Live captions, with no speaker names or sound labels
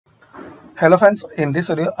Hello friends, in this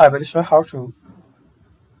video I will show how to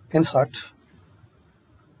insert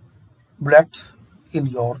bullet in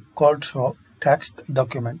your CorelDRAW text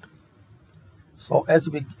document. So as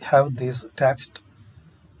we have this text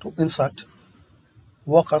to insert,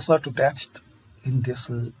 walk cursor to text in this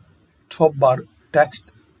top bar text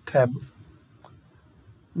tab,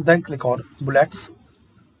 then click on bullets.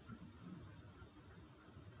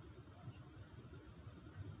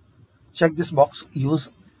 Check this box, use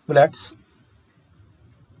bullets.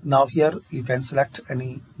 Now here you can select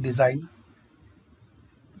any design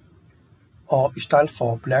or style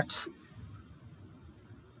for bullets.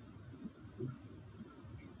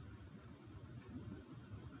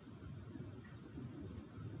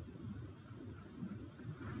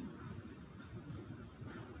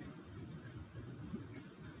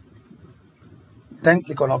 Then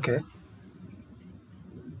click on OK.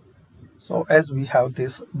 So as we have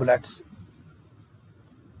these bullets,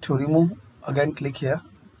 to remove, again click here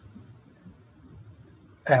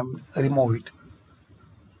and remove it.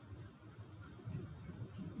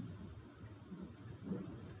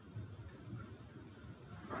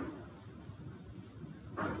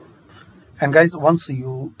 And guys, once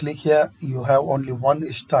you click here, you have only one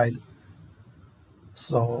style.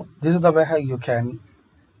 So this is the way how you can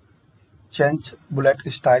change bullet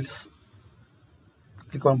styles.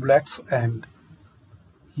 Click on bullets and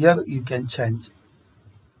here you can change.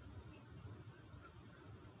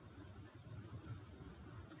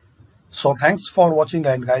 So thanks for watching,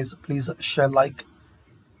 and guys, please share, like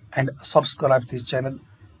and subscribe this channel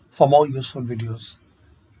for more useful videos.